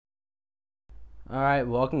All right,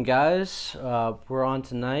 welcome guys. We're on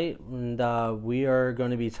tonight, and we are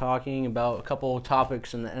going to be talking about a couple of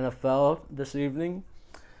topics in the NFL this evening.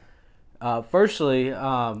 Firstly,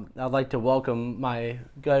 I'd like to welcome my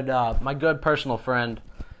good personal friend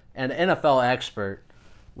and NFL expert,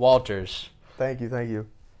 Walters. Thank you.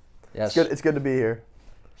 Yes, It's good to be here.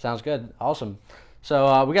 sounds good. Awesome.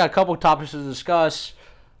 So we got a couple of topics to discuss.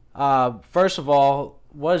 First of all,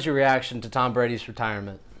 what is your reaction to Tom Brady's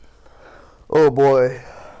retirement? Oh boy,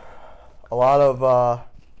 a lot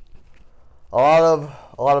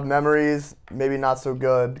of memories, maybe not so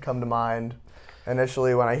good, come to mind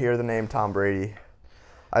initially when I hear the name Tom Brady.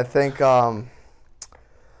 I think if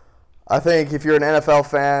you're an NFL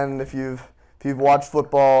fan, if you've watched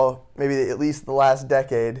football, maybe at least the last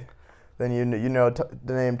decade, then you know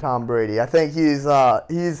the name Tom Brady. I think he's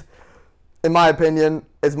in my opinion,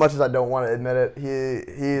 as much as I don't want to admit it,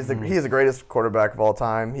 he's the greatest quarterback of all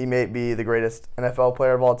time. He may be the greatest NFL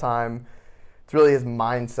player of all time. It's really his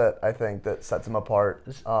mindset, I think, that sets him apart.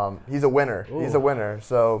 He's a winner. Ooh. He's a winner.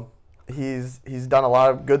 So he's done a lot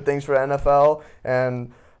of good things for the NFL,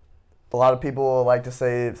 and a lot of people like to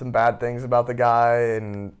say some bad things about the guy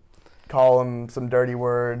and call him some dirty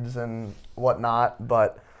words and whatnot,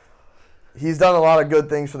 but he's done a lot of good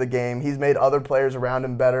things for the game. He's made other players around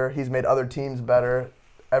him better. He's made other teams better.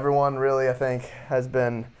 Everyone really, I think, has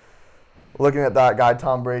been looking at that guy,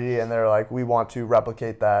 Tom Brady, and they're like, we want to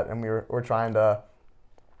replicate that, and we're trying to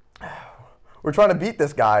beat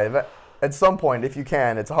this guy at some point if you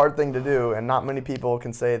can. It's a hard thing to do, and not many people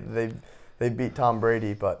can say that they beat Tom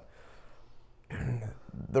Brady, but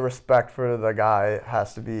the respect for the guy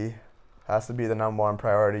has to be the number one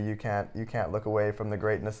priority. You can't look away from the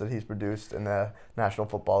greatness that he's produced in the National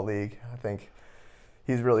Football League. I think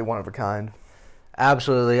he's really one of a kind.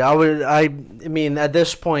 Absolutely. I mean, at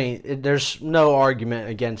this point, there's no argument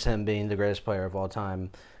against him being the greatest player of all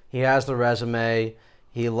time. He has the resume.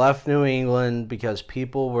 He left New England because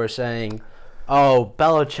people were saying, "Oh,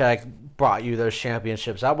 Belichick brought you those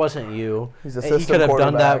championships. That wasn't you." He's a He system could have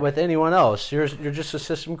done that quarterback. with anyone else. You're just a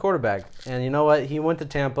system quarterback. And you know what? He went to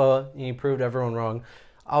Tampa. And he proved everyone wrong,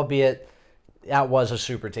 albeit that was a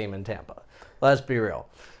super team in Tampa. Let's be real.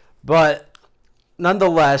 But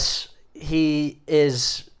nonetheless, he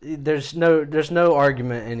is. There's no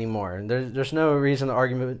argument anymore. There's no reason to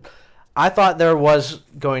argue. I thought there was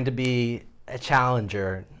going to be a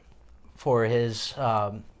challenger for his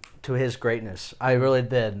to his greatness. I really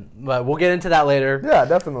did, but we'll get into that later. Yeah,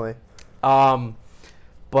 definitely.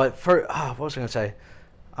 But for what was I gonna say?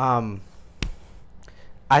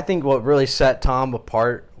 I think what really set Tom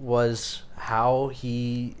apart was how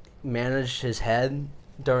he managed his head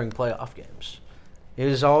during playoff games.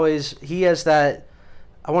 He has that,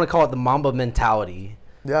 I want to call it the Mamba mentality.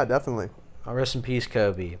 Yeah, definitely. Rest in peace,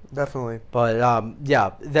 Kobe. Definitely. But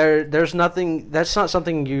yeah, there's nothing. That's not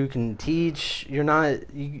something you can teach. You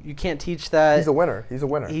can't teach that. He's a winner.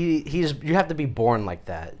 You have to be born like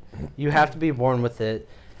that. You have to be born with it.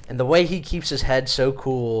 And the way he keeps his head so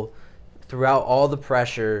cool throughout all the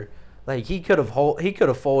pressure, like he could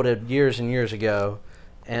have folded years and years ago,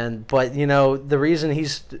 but you know the reason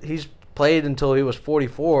he's played until he was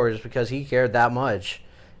 44 is because he cared that much,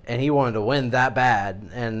 and he wanted to win that bad,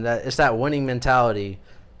 and it's that winning mentality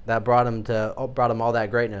that brought him all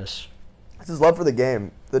that greatness. It's his love for the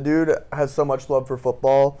game. The dude has so much love for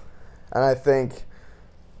football, and I think,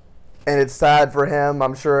 and it's sad for him,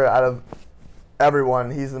 I'm sure out of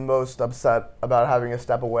everyone, he's the most upset about having to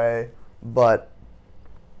step away, but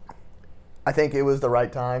I think it was the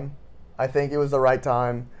right time.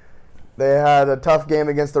 They had a tough game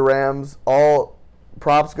against the Rams. All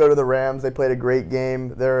props go to the Rams. They played a great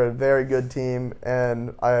game. They're a very good team,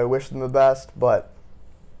 and I wish them the best, but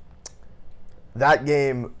that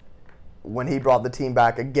game, when he brought the team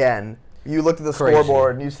back again, you looked at the Crazy.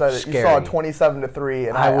 scoreboard and you saw Scary. 27-3,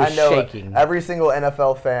 and I was I know shaking. every single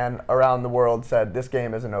NFL fan around the world said this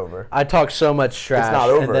game isn't over. I talked so much trash,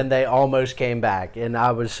 not over. and then they almost came back, and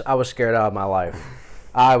I was scared out of my life.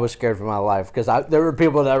 I was scared for my life because there were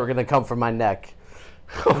people that were going to come for my neck.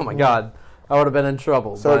 Oh my God, I would have been in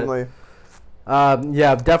trouble. Certainly.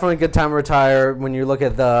 Yeah, definitely a good time to retire. When you look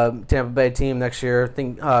at the Tampa Bay team next year, I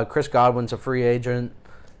think Chris Godwin's a free agent,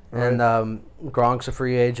 Right. and Gronk's a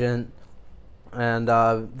free agent, and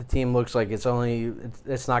the team looks like it's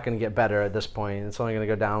not going to get better at this point. It's only going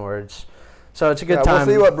to go downwards. So it's a good time.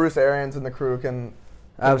 We'll see what Bruce Arians and the crew can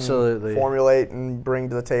Absolutely formulate and bring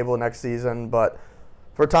to the table next season. But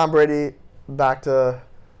for Tom Brady, back to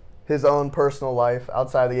his own personal life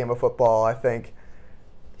outside the game of football, I think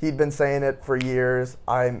he'd been saying it for years.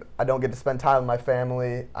 I don't get to spend time with my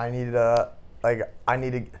family. I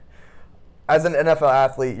as an NFL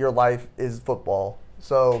athlete, your life is football.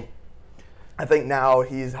 So I think now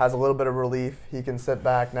he has a little bit of relief. He can sit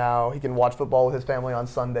back now. He can watch football with his family on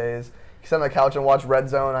Sundays. He can sit on the couch and watch Red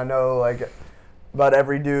Zone. I know like about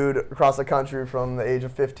every dude across the country from the age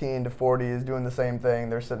of 15 to 40 is doing the same thing.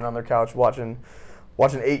 They're sitting on their couch watching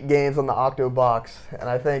 8 games on the Octo Box. And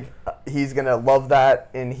I think he's going to love that,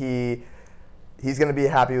 and he's going to be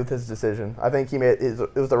happy with his decision. I think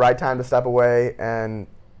it was the right time to step away, and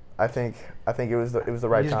I think it was the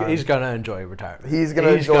right time. He's going to enjoy retirement. He's going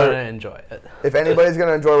to enjoy it. If anybody's going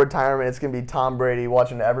to enjoy retirement, it's going to be Tom Brady,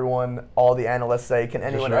 watching all the analysts say, can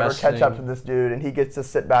anyone ever catch up to this dude? And he gets to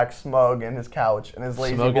sit back smug in his couch and his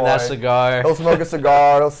lazy smoking boy. that cigar. He'll smoke a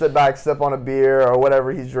cigar. He'll sit back, sip on a beer or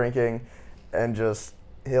whatever he's drinking, and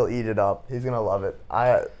he'll eat it up. He's going to love it.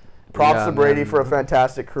 Props to Brady for a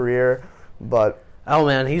fantastic career, but... Oh,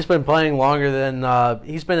 man, he's been playing longer than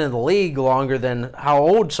he's been in the league longer than how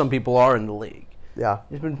old some people are in the league. Yeah.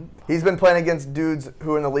 He's been playing against dudes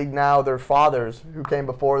who are in the league now, their fathers who came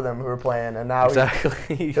before them who are playing, and now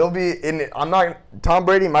he'll be in. Tom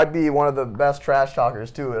Brady might be one of the best trash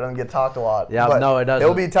talkers too. It doesn't get talked a lot. Yeah, no, it doesn't.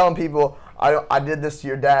 He'll be telling people, I did this to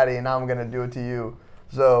your daddy, and now I'm gonna do it to you.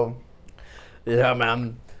 So. Yeah,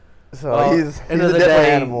 man. So he's a different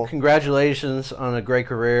animal. Congratulations on a great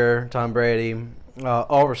career, Tom Brady.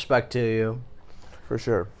 All respect to you. For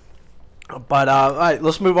sure. But all right,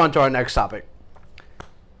 let's move on to our next topic.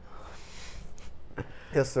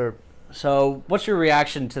 Yes, sir. So, what's your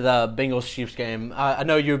reaction to the Bengals-Chiefs game? I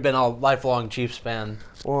know you've been a lifelong Chiefs fan.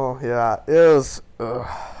 Well, yeah, it was.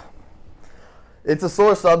 It's a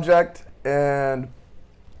sore subject, and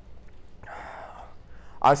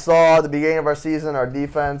I saw at the beginning of our season our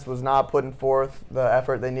defense was not putting forth the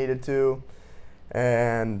effort they needed to,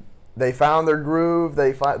 and they found their groove.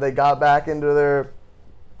 They got back into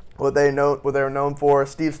what they were known for.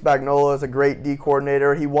 Steve Spagnuolo is a great D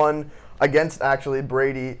coordinator. He won against actually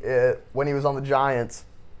Brady when he was on the Giants,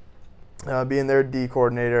 being their D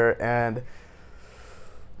coordinator, and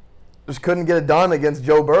just couldn't get it done against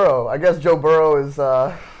Joe Burrow. I guess Joe Burrow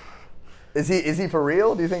is he for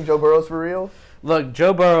real? Do you think Joe Burrow's for real? Look,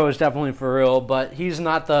 Joe Burrow is definitely for real, but he's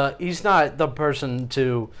not the person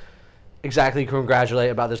to exactly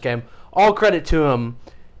congratulate about this game. All credit to him,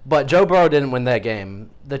 but Joe Burrow didn't win that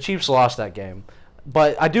game. The Chiefs lost that game.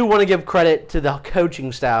 But I do want to give credit to the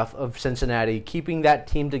coaching staff of Cincinnati, keeping that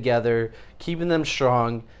team together, keeping them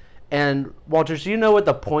strong. And Walters, do you know what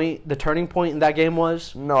the turning point in that game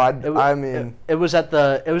was? No, I mean it was at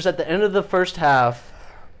the end of the first half.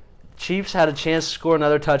 Chiefs had a chance to score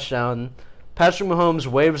another touchdown. Patrick Mahomes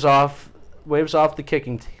waves off the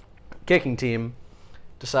kicking team,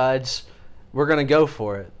 decides we're going to go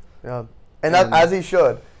for it. Yeah, and that, as he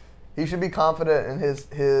should. He should be confident in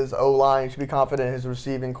his O-line. He should be confident in his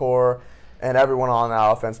receiving core and everyone on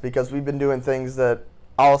that offense, because we've been doing things that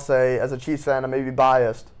I'll say, as a Chiefs fan, I may be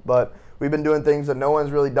biased, but we've been doing things that no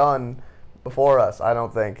one's really done before us, I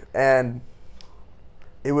don't think. And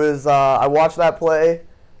it was I watched that play,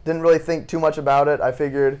 didn't really think too much about it. I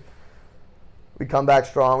figured we come back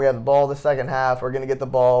strong. We have the ball the second half. We're going to get the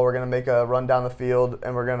ball. We're going to make a run down the field,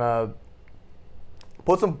 and we're going to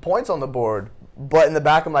put some points on the board. But in the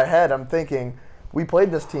back of my head, I'm thinking, we played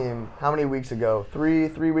this team how many weeks ago? Three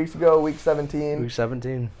weeks ago, week 17. Week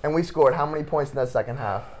 17. And we scored how many points in that second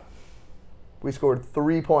half? We scored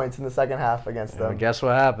 3 points in the second half against them. And guess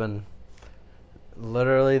what happened?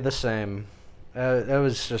 Literally the same. It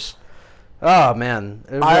was just, oh, man.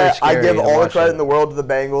 It was very scary. I give all the credit in the world to the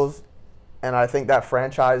Bengals, and I think that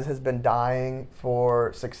franchise has been dying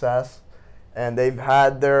for success. And they've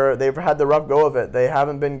had the rough go of it. They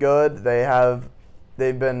haven't been good.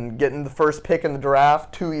 They've been getting the first pick in the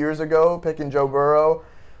draft 2 years ago, picking Joe Burrow.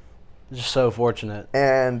 Just so fortunate.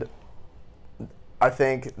 And I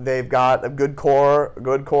think they've got a good core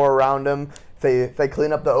around him. If they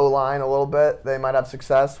clean up the O-line a little bit, they might have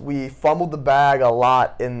success. We fumbled the bag a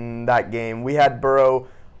lot in that game. We had Burrow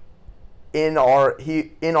in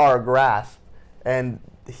our grasp, and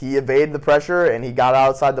he evaded the pressure, and he got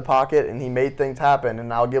outside the pocket, and he made things happen.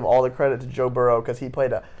 And I'll give all the credit to Joe Burrow, because he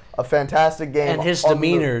played a fantastic game. And his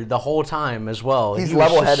demeanor the whole time as well. He's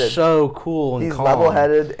level-headed. So cool and calm. He's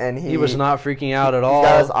level-headed, and he was not freaking out at all. He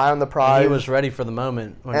got his eye on the prize. He was ready for the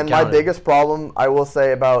moment. And my biggest problem, I will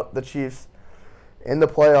say, about the Chiefs in the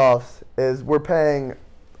playoffs is we're paying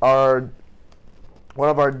one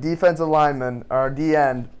of our defensive linemen, our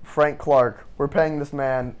D-end, Frank Clark. We're paying this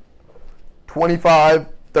man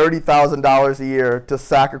 $25,000-$30,000 a year to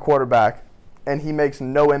sack a quarterback, and he makes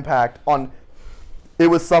no impact on. It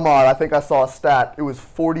was some odd. I think I saw a stat. It was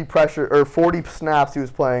 40 snaps he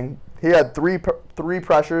was playing. He had three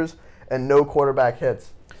pressures, and no quarterback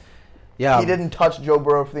hits. Yeah. He didn't touch Joe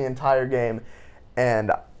Burrow for the entire game,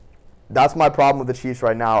 and that's my problem with the Chiefs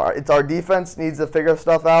right now. It's our defense needs to figure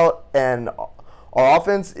stuff out, and our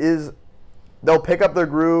offense they'll pick up their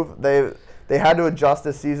groove. They had to adjust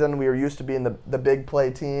this season. We were used to being the big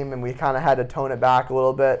play team, and we kind of had to tone it back a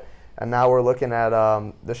little bit. And now we're looking at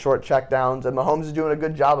the short checkdowns, and Mahomes is doing a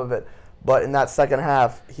good job of it. But in that second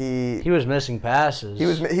half, he was missing passes.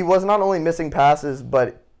 He was not only missing passes,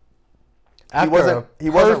 but he wasn't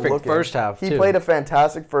looking. First half. He played a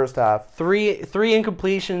fantastic first half. Three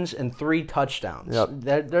incompletions and 3 touchdowns.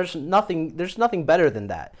 Yep. There's nothing better than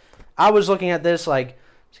that. I was looking at this like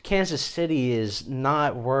Kansas City is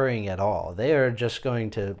not worrying at all. They are just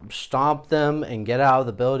going to stomp them and get out of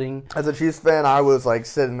the building. As a Chiefs fan, I was like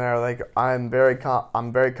sitting there like I'm very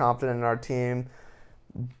confident in our team,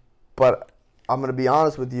 but I'm gonna be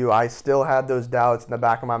honest with you. I still had those doubts in the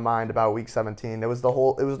back of my mind about Week 17. It was the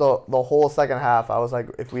whole second half. I was like,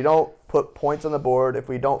 if we don't put points on the board, if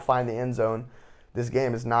we don't find the end zone, this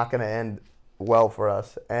game is not gonna end well for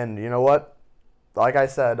us. And you know what? Like I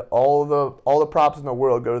said, all the props in the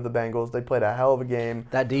world go to the Bengals. They played a hell of a game.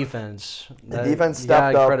 That defense. The defense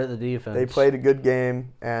stepped up. Credit the defense. They played a good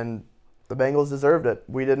game, and the Bengals deserved it.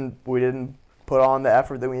 We didn't put on the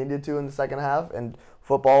effort that we needed to in the second half, and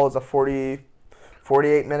football is a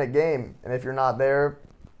 48-minute game. And if you're not there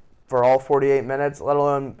for all 48 minutes, let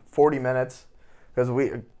alone 40 minutes, because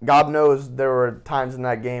God knows there were times in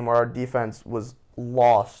that game where our defense was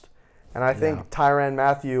lost. And I think Tyrann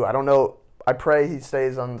Mathieu, I don't know, I pray he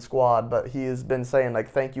stays on the squad, but he has been saying, like,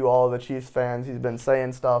 thank you all the Chiefs fans. He's been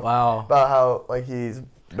saying stuff about how, like, he's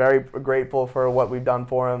very grateful for what we've done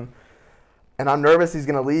for him. And I'm nervous he's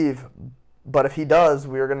going to leave. But if he does,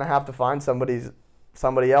 we're going to have to find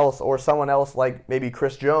somebody else or someone else like maybe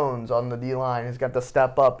Chris Jones on the D-line who's got to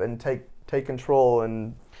step up and take control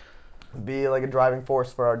and be like a driving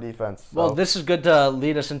force for our defense. So. Well, this is good to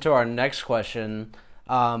lead us into our next question.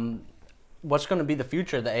 What's going to be the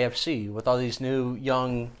future of the AFC with all these new,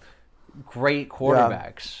 young, great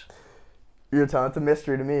quarterbacks? Yeah. You're telling it's a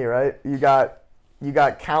mystery to me, right? You got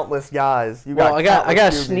countless guys. I got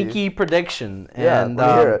a sneaky prediction. Yeah, and,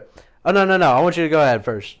 let me hear it. Oh no! I want you to go ahead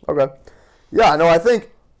first. Okay. Yeah, no, I think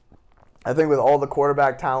with all the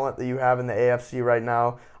quarterback talent that you have in the AFC right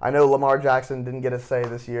now, I know Lamar Jackson didn't get a say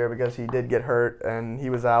this year because he did get hurt and he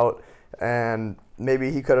was out, and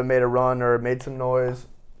maybe he could have made a run or made some noise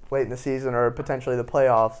late in the season or potentially the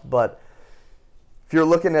playoffs. But if you're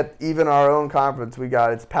looking at even our own conference,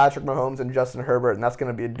 it's Patrick Mahomes and Justin Herbert, and that's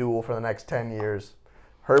going to be a duel for the next 10 years.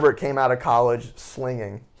 Herbert came out of college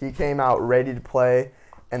slinging. He came out ready to play,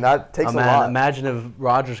 and that takes a lot. Imagine if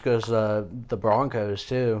Rodgers goes to the Broncos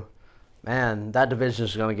too. Man, that division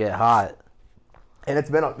is going to get hot. And it's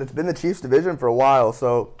been the Chiefs division for a while,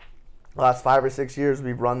 so the last 5 or 6 years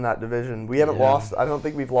we've run that division. We haven't lost. I don't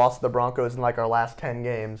think we've lost the Broncos in like our last 10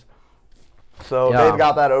 games. So they've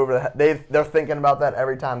got that over. They're thinking about that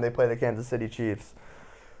every time they play the Kansas City Chiefs.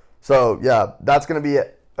 So yeah, that's going to be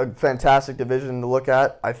a fantastic division to look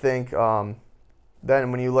at. I think.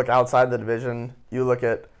 Then when you look outside the division, you look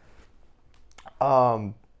at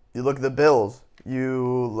the Bills.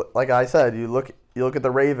 Like I said, you look at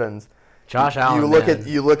the Ravens. Josh Allen. You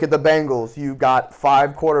look at the Bengals. You got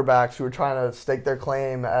 5 quarterbacks who are trying to stake their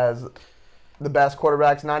claim as the best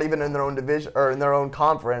quarterbacks, not even in their own division or in their own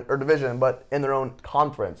conference or division, but in their own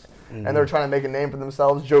conference. Mm-hmm. And they're trying to make a name for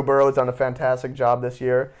themselves. Joe Burrow has done a fantastic job this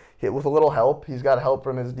year. With a little help, he's got help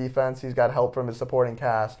from his defense. He's got help from his supporting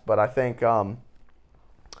cast. But I think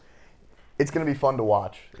it's going to be fun to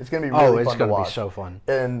watch. It's going to be really fun to watch. It's going to be so fun.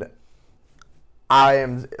 And I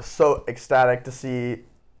am so ecstatic to see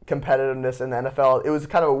competitiveness in the NFL. It was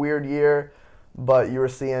kind of a weird year, but you were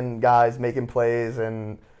seeing guys making plays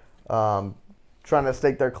and trying to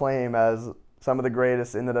stake their claim as some of the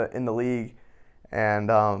greatest in the league. And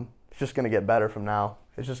it's just going to get better from now.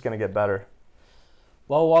 It's just going to get better.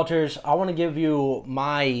 Well, Walters, I want to give you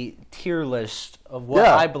my tier list of what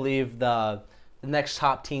I believe the next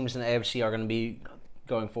top teams in the AFC are going to be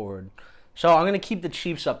going forward. So I'm going to keep the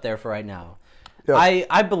Chiefs up there for right now. Yep.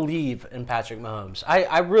 I believe in Patrick Mahomes.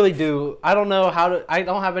 I really do. I don't know I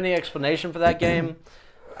don't have any explanation for that game,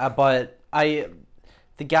 but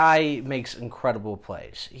the guy makes incredible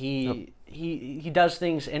plays. He does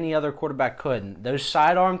things any other quarterback couldn't. Those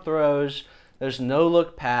sidearm throws, those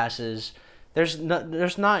no-look passes. There's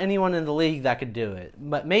not anyone in the league that could do it,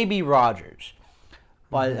 but maybe Rodgers.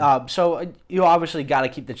 But so you obviously got to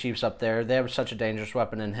keep the Chiefs up there. They have such a dangerous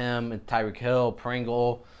weapon in him, and Tyreek Hill,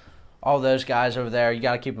 Pringle, all those guys over there. You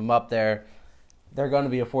got to keep them up there. They're going to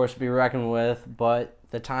be a force to be reckoned with, but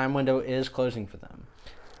the time window is closing for them.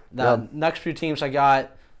 The next few teams I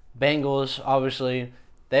got, Bengals, obviously.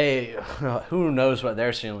 They, who knows what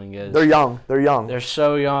their ceiling is? They're young. They're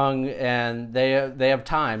so young, and they have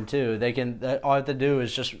time too. They can. All they have to do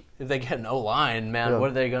is just if they get no line, man.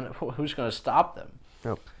 What are they gonna? Who's gonna stop them?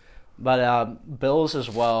 Yep. But Bills as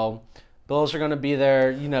well. Bills are gonna be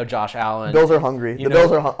there. Josh Allen. Bills are hungry.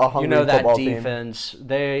 Bills are a hungry football team. That defense.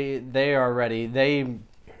 They are ready.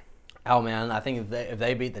 Oh man, I think if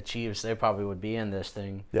they beat the Chiefs, they probably would be in this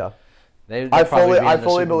thing. Yeah. I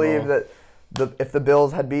fully believe that. If the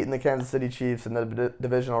Bills had beaten the Kansas City Chiefs in the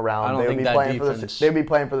divisional round, they'd be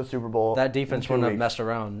playing for the Super Bowl. That defense wouldn't have messed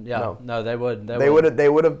around. Yeah, no, they would. They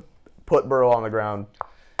would have put Burrow on the ground.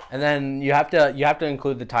 And then you have to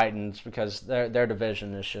include the Titans because their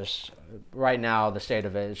division is just right now the state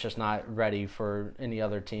of it is just not ready for any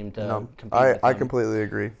other team to compete. With them. I completely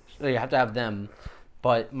agree. So you have to have them.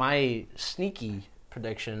 But my sneaky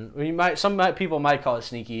prediction, some people might call it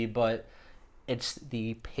sneaky, but it's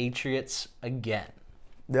the Patriots again.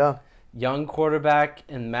 Yeah. Young quarterback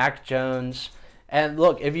and Mac Jones. And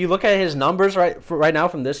look, if you look at his numbers right now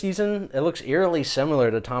from this season, it looks eerily similar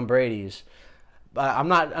to Tom Brady's. But I'm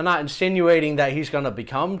not insinuating that he's going to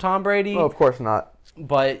become Tom Brady. Oh, of course not.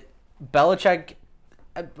 But Belichick,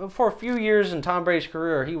 for a few years in Tom Brady's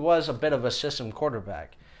career, he was a bit of a system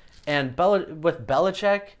quarterback. And with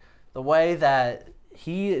Belichick, the way that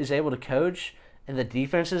he is able to coach and the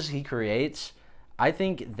defenses he creates, I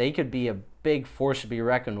think they could be a big force to be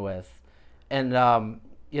reckoned with. And,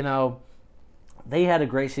 they had a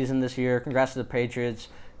great season this year. Congrats to the Patriots.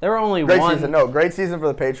 There were only great season for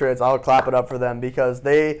the Patriots. I'll clap it up for them because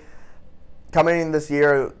they, coming in this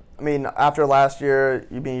year, after last year,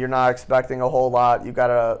 you're not expecting a whole lot. You've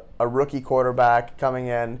got a rookie quarterback coming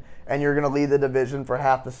in, and you're going to lead the division for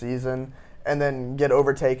half the season and then get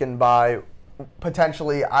overtaken by,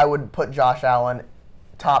 potentially, I would put Josh Allen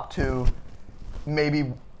top 2.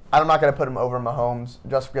 Maybe I'm not going to put him over Mahomes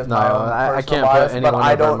just because my own personal bias, but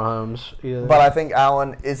I don't. Mahomes either. But I think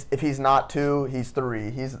Allen is. If he's not 2, he's 3.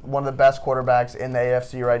 He's one of the best quarterbacks in the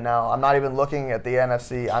AFC right now. I'm not even looking at the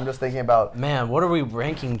NFC. I'm just thinking about. Man, what are we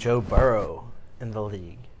ranking Joe Burrow in the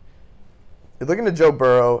league? You're looking at Joe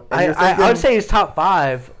Burrow. And I would say he's top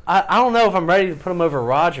 5. I don't know if I'm ready to put him over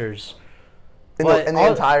Rodgers. In the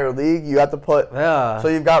entire league, you have to put. Yeah. So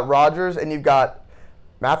you've got Rodgers and you've got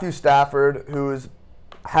Matthew Stafford, who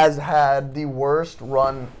has had the worst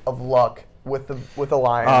run of luck with the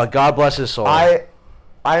Lions. God bless his soul. I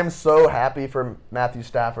am so happy for Matthew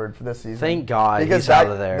Stafford for this season. Thank God he's out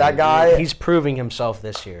of there. That guy, he's proving himself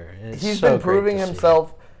this year. He's been proving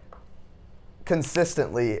himself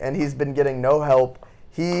consistently, and he's been getting no help.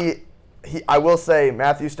 I will say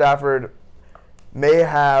Matthew Stafford may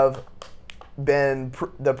have been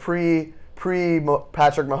the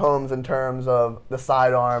pre-Patrick Mahomes in terms of the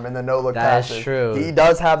sidearm and the no-look passes. That is true. He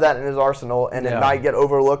does have that in his arsenal, and it might get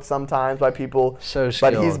overlooked sometimes by people. So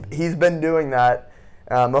skilled. But he's been doing that.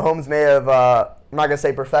 Mahomes may have, I'm not going to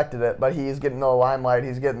say perfected it, but he's getting the limelight.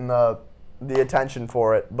 He's getting the attention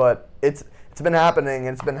for it. But it's been happening,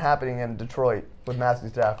 and it's been happening in Detroit with Matthew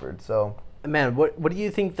Stafford. So. Man, what do you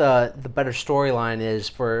think the better storyline is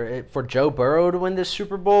for Joe Burrow to win this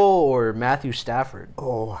Super Bowl or Matthew Stafford?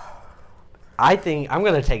 Oh. I think I'm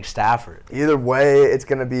going to take Stafford. Either way, it's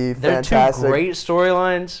going to be fantastic. They're 2 great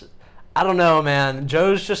storylines. I don't know, man.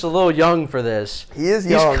 Joe's just a little young for this. He is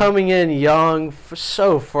young. He's coming in young,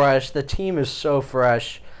 so fresh. The team is so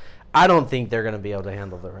fresh. I don't think they're going to be able to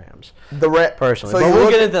handle the Rams. Personally. But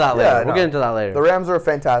we'll get into that later. The Rams are a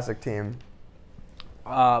fantastic team.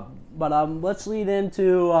 But let's lead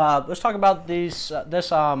into let's talk about this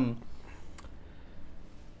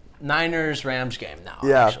Niners-Rams game now,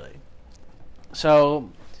 actually. So,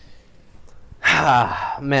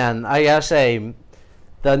 man, I gotta say,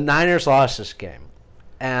 the Niners lost this game.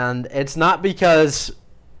 And it's not because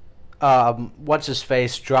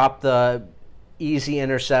what's-his-face dropped the easy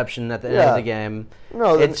interception at the end of the game.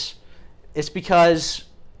 No, it's because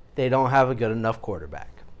they don't have a good enough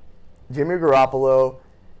quarterback. Jimmy Garoppolo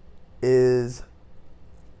is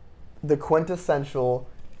the quintessential.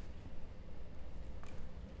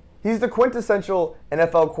 He's the quintessential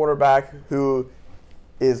NFL quarterback who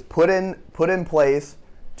is put in place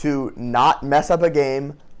to not mess up a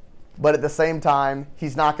game, but at the same time,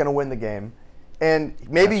 he's not going to win the game. And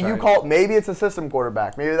maybe maybe it's a system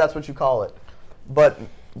quarterback. Maybe that's what you call it. But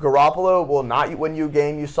Garoppolo will not win you a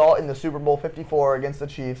game. You saw it in the Super Bowl 54 against the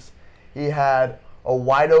Chiefs. He had a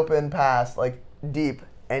wide open pass, deep,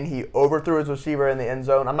 and he overthrew his receiver in the end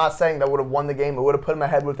zone. I'm not saying that would have won the game. It would have put him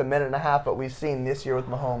ahead with a minute and a half, but we've seen this year with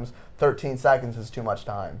Mahomes, 13 seconds is too much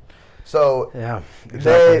time. So yeah,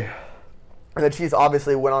 exactly. And the Chiefs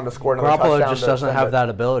obviously went on to score another Garoppolo touchdown. just doesn't have that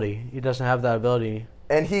ability. He doesn't have that ability.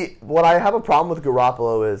 And what I have a problem with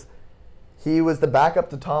Garoppolo is he was the backup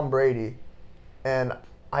to Tom Brady, and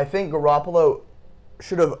I think Garoppolo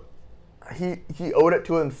should have he owed it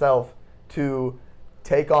to himself to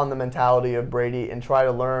take on the mentality of Brady and try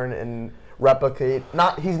to learn and replicate.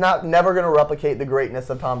 He's never going to replicate the greatness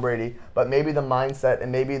of Tom Brady, but maybe the mindset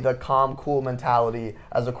and maybe the calm, cool mentality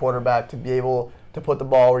as a quarterback to be able to put the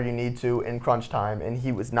ball where you need to in crunch time, and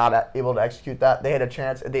he was not able to execute that. They had a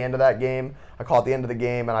chance at the end of that game. I called the end of the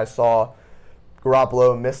game, and I saw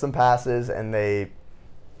Garoppolo miss some passes, and they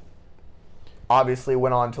obviously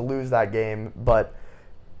went on to lose that game. But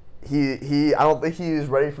I don't think he's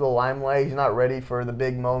ready for the limelight. He's not ready for the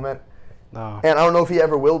big moment. No. And I don't know if he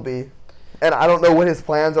ever will be. And I don't know what his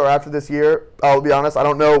plans are after this year. I'll be honest. I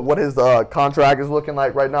don't know what his contract is looking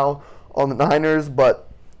like right now on the Niners, but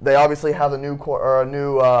they obviously have a new Trey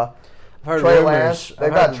Lance. They've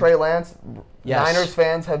got Trey Lance. Yes. Niners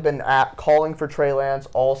fans have been calling for Trey Lance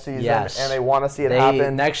all season, yes. and they want to see it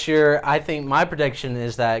happen. Next year, I think my prediction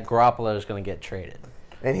is that Garoppolo is going to get traded.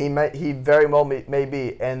 And he very well may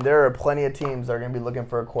be. And there are plenty of teams that are going to be looking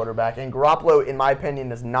for a quarterback. And Garoppolo, in my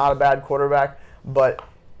opinion, is not a bad quarterback, but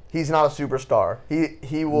he's not a superstar.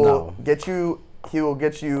 He will get you. He will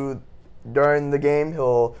get you during the game.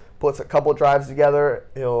 He'll put a couple drives together.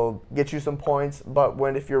 He'll get you some points. But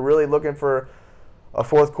if you're really looking for a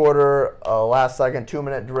fourth quarter, a last second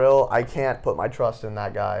 2-minute drill, I can't put my trust in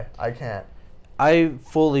that guy. I can't. I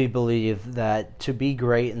fully believe that to be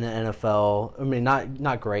great in the NFL, I mean,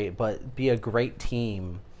 not great, but be a great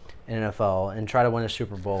team in NFL and try to win a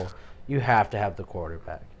Super Bowl, you have to have the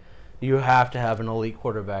quarterback. You have to have an elite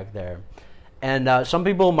quarterback there. And some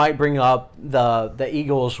people might bring up the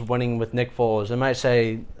Eagles winning with Nick Foles. They might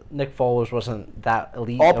say Nick Foles wasn't that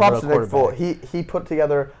elite. All props to Nick Foles. He put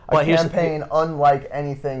together a campaign unlike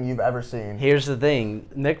anything you've ever seen. Here's the thing.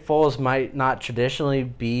 Nick Foles might not traditionally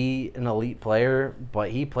be an elite player,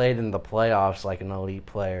 but he played in the playoffs like an elite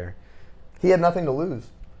player. He had nothing to lose.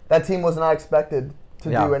 That team was not expected to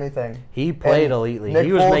do anything. He played elitely.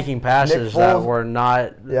 He was making passes that were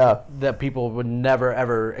not that people would never,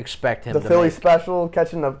 ever expect him to make. The Philly special,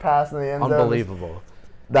 catching a pass in the end zone. Unbelievable.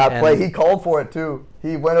 That play, he called for it too.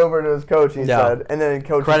 He went over to his coach, he said, and then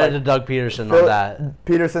coach credit to Doug Peterson on that.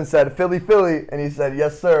 Peterson said, Philly, Philly, and he said,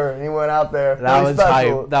 yes, sir, and he went out there. That was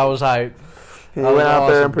hype. That was hype. He went out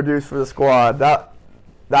there and produced for the squad. That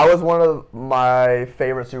was one of my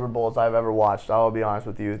favorite Super Bowls I've ever watched. I will be honest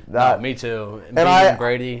with you. Me too. And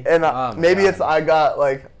Brady. And maybe I got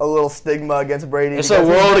like a little stigma against Brady. It's a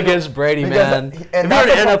world against Brady, man. If you're an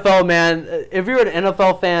NFL man, if you're an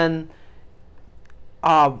NFL fan,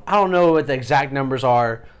 I don't know what the exact numbers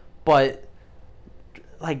are, but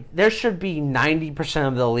like there should be 90%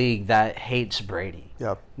 of the league that hates Brady.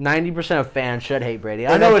 Yep. 90% of fans should hate Brady.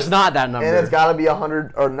 I know it's not that number. And it's got to be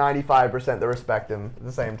 100 or 95% that respect him at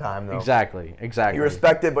the same time, though. Exactly. You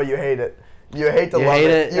respect it, but you hate it. You hate to love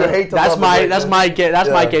it. You hate to that's love it. That's my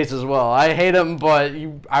case as well. I hate him, but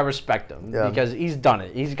I respect him because he's done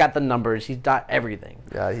it. He's got the numbers. He's got everything.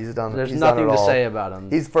 Yeah, he's done. There's nothing to say about him.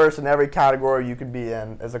 He's first in every category you could be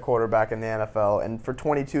in as a quarterback in the NFL, and for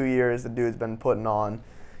 22 years the dude's been putting on,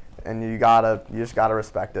 and you just gotta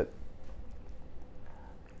respect it.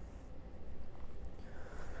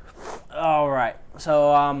 All right.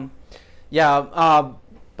 So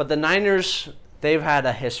but the Niners, they've had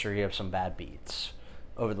a history of some bad beats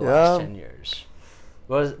over the last 10 years.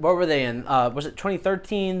 What were they in? Was it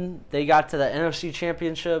 2013? They got to the NFC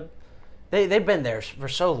Championship. They've been there for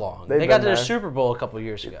so long. They got to the Super Bowl a couple of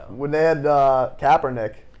years ago. When they had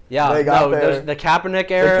Kaepernick. Yeah, they got there. The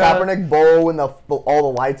Kaepernick era. The Kaepernick Bowl when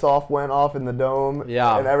all the lights went off in the dome.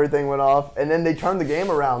 Yeah. And everything went off. And then they turned the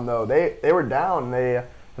game around, though. They were down.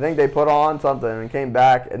 I think they put on something and came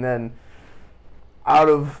back. And then out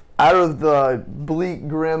of the bleak,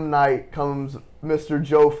 grim night comes Mr.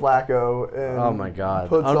 Joe Flacco and oh my God,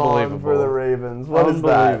 puts on for the Ravens. What is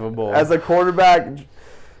that? As a quarterback,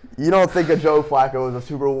 you don't think of Joe Flacco as a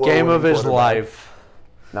Super Bowl game of his life.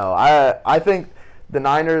 No, I think the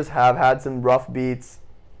Niners have had some rough beats.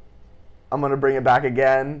 I'm going to bring it back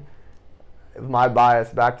again. My bias,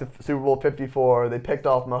 back to Super Bowl 54. They picked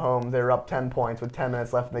off Mahomes. They were up 10 points with 10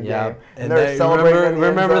 minutes left in the game. And they're celebrating.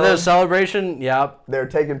 Remember the celebration? Yep. They're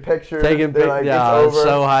taking pictures. It's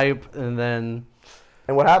so hype. And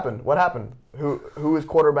what happened? Who was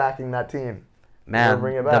quarterbacking that team? The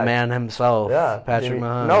man himself. Yeah, Patrick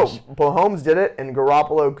Mahomes. No, Mahomes did it, and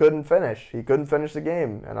Garoppolo couldn't finish. He couldn't finish the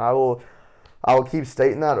game, and I will keep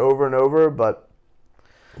stating that over and over. But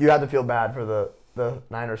you have to feel bad for the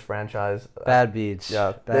Niners franchise. Bad beats.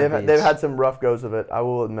 Yeah, Bad they've had some rough goes of it, I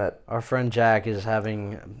will admit. Our friend Jack is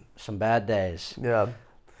having some bad days. Yeah.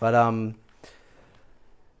 But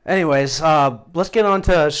anyways, let's get on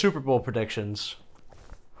to Super Bowl predictions.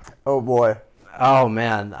 Oh boy. Oh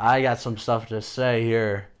man, I got some stuff to say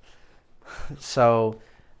here. So,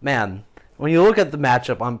 man, when you look at the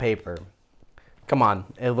matchup on paper, come on,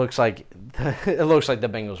 it looks like the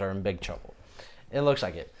Bengals are in big trouble. It looks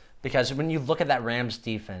like it. Because when you look at that Rams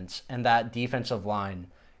defense and that defensive line,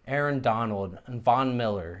 Aaron Donald and Von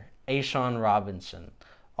Miller, Ashawn Robinson,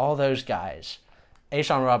 all those guys.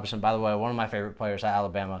 Ashawn Robinson, by the way, one of my favorite players at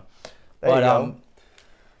Alabama. There you go.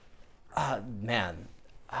 Man,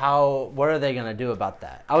 what are they gonna do about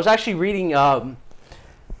that? I was actually reading a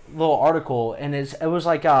little article, and it was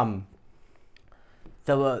like the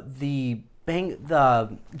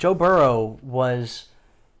Joe Burrow was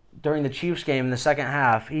during the Chiefs game in the second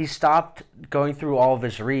half. He stopped going through all of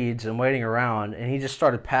his reads and waiting around, and he just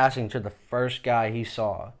started passing to the first guy he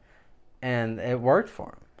saw, and it worked for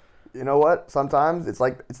him. You know what? Sometimes it's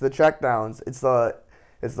the checkdowns.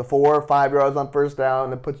 It's the 4 or 5 yards on first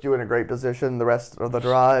down that puts you in a great position the rest of the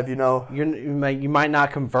drive. You know, you might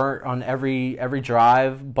not convert on every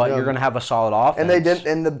drive, but you're going to have a solid offense. And they didn't.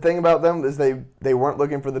 And the thing about them is they weren't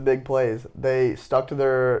looking for the big plays. They stuck to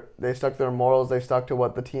their morals. They stuck to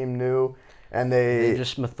what the team knew, and they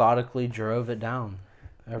just methodically drove it down.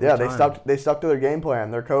 They stuck to their game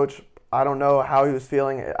plan. Their coach, I don't know how he was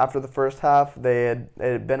feeling after the first half. It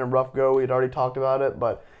had been a rough go. We'd already talked about it,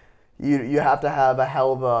 but you have to have a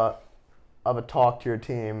hell of a talk to your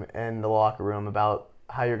team in the locker room about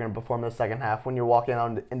how you're going to perform in the second half when you're walking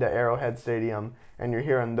out into Arrowhead Stadium and you're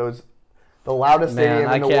hearing the loudest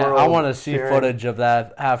stadium in the world. I want to see footage of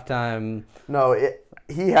that halftime. No,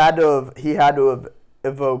 he had to have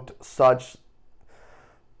evoked such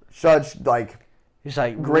like. He's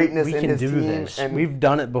like, greatness we in can his do team, this. and we've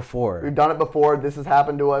done it before. This has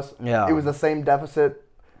happened to us. Yeah. It was the same deficit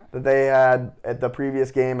that they had at the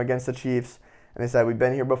previous game against the Chiefs, and they said, we've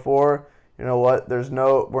been here before. You know what?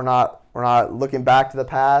 We're not looking back to the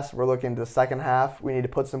past. We're looking to the second half. We need to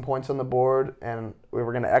put some points on the board, and we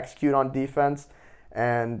were going to execute on defense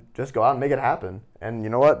and just go out and make it happen. And you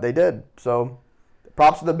know what? They did. So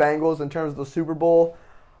props to the Bengals in terms of the Super Bowl.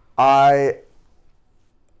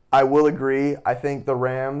 I will agree. I think the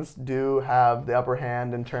Rams do have the upper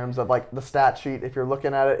hand in terms of like the stat sheet. If you're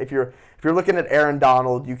looking at it, if you're looking at Aaron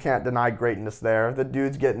Donald, you can't deny greatness there. The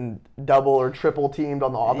dude's getting double or triple teamed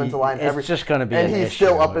on the offensive line. It's just going to be an issue. And he's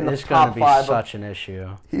still up in the top 5. It's going to be such an issue.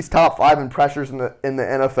 He's top 5 in pressures in the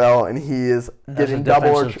NFL, and he is getting double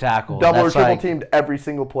or triple teamed every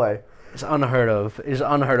single play. It's unheard of.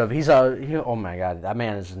 Oh my God, that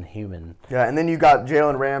man is inhuman. Yeah, and then you got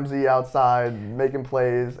Jalen Ramsey outside making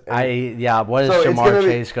plays. What is Jamar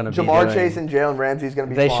Chase going to be doing? Jamar Chase and Jalen Ramsey is going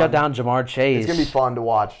to be fun. They shut down Jamar Chase. It's going to be fun to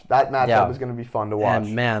watch. That matchup is going to be fun to watch.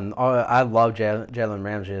 And man, I love Jalen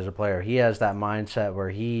Ramsey as a player. He has that mindset where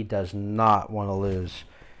he does not want to lose.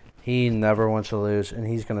 He never wants to lose, and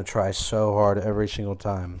he's going to try so hard every single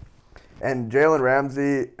time. And Jalen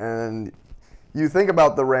Ramsey and... You think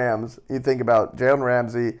about the Rams, you think about Jalen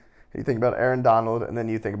Ramsey, you think about Aaron Donald, and then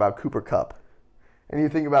you think about Cooper Kupp. And you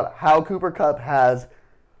think about how Cooper Kupp has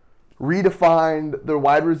redefined the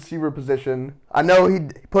wide receiver position. I know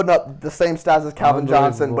he's putting up the same stats as Calvin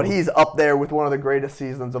Johnson, but he's up there with one of the greatest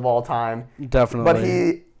seasons of all time. Definitely. But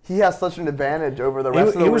he has such an advantage over the rest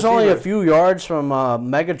of the receivers. He was only a few yards from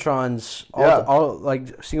Megatron's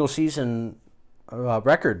single season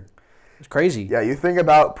record. It's crazy. Yeah, you think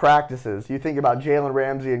about practices. You think about Jalen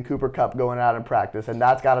Ramsey and Cooper Kupp going out in practice, and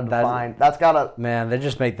that's got to define. Man, they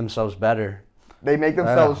just make themselves better. They make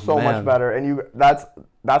themselves much better, and that's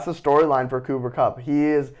the storyline for Cooper Kupp.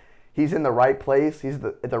 He's in the right place. He's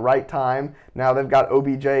at the right time. Now they've got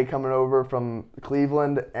OBJ coming over from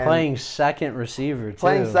Cleveland and playing second receiver too.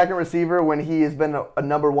 Playing second receiver when he has been a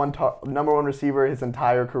number one receiver his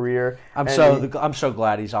entire career. I'm so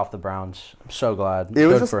glad he's off the Browns. I'm so glad.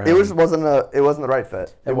 Good for him. It wasn't the right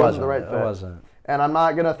fit. It wasn't the right fit. It wasn't. And I'm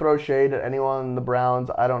not gonna throw shade at anyone in the Browns.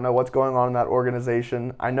 I don't know what's going on in that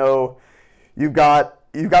organization. I know you've got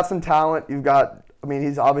some talent.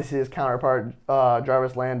 He's obviously his counterpart,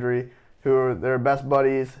 Jarvis Landry, who are their best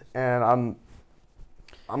buddies, and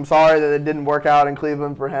I'm sorry that it didn't work out in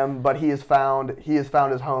Cleveland for him, but he has found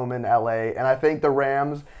his home in LA, and I think the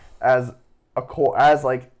Rams as a core, as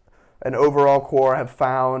like an overall core, have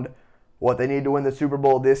found what they need to win the Super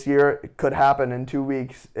Bowl this year. It could happen in 2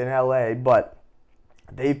 weeks in LA, but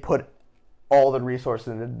they've put all the resources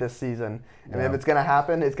into this season, and if it's gonna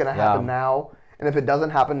happen, it's gonna happen now, and if it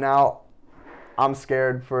doesn't happen now, I'm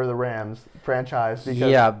scared for the Rams franchise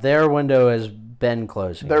because Yeah, their window has been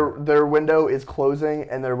closing. their window is closing,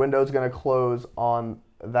 and their window is going to close on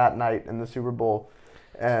that night in the Super Bowl.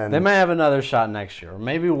 And They may have another shot next year, or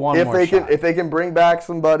maybe one if more they shot. can, if they can bring back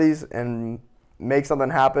some buddies and make something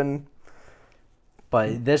happen,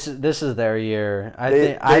 But this is their year.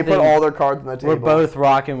 they I put think all their cards on the table. we're both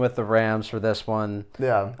rocking with the Rams for this one.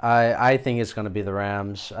 Yeah. I think it's going to be the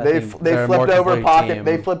Rams. I They think they're a more flipped over complete pocket. team.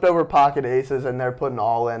 They flipped over pocket aces, and they're putting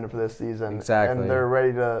all in for this season. Exactly. And they're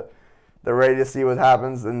ready to see what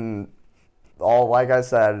happens. And like I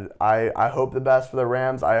said, I hope the best for the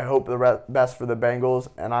Rams. I hope the best for the Bengals.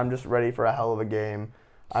 And I'm just ready for a hell of a game.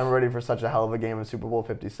 I'm ready for such a hell of a game in Super Bowl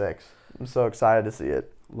 56. I'm so excited to see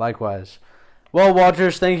it. Likewise. Well,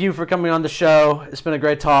 Walters, thank you for coming on the show. It's been a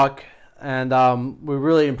great talk, and we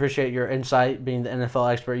really appreciate your insight, being the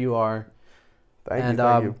NFL expert you are. Thank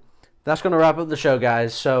you. That's going to wrap up the show,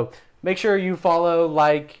 guys. So make sure you follow,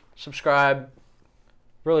 like, subscribe.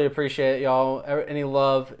 Really appreciate it, y'all. Any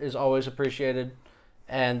love is always appreciated.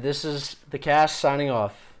 And this is the cast signing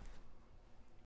off.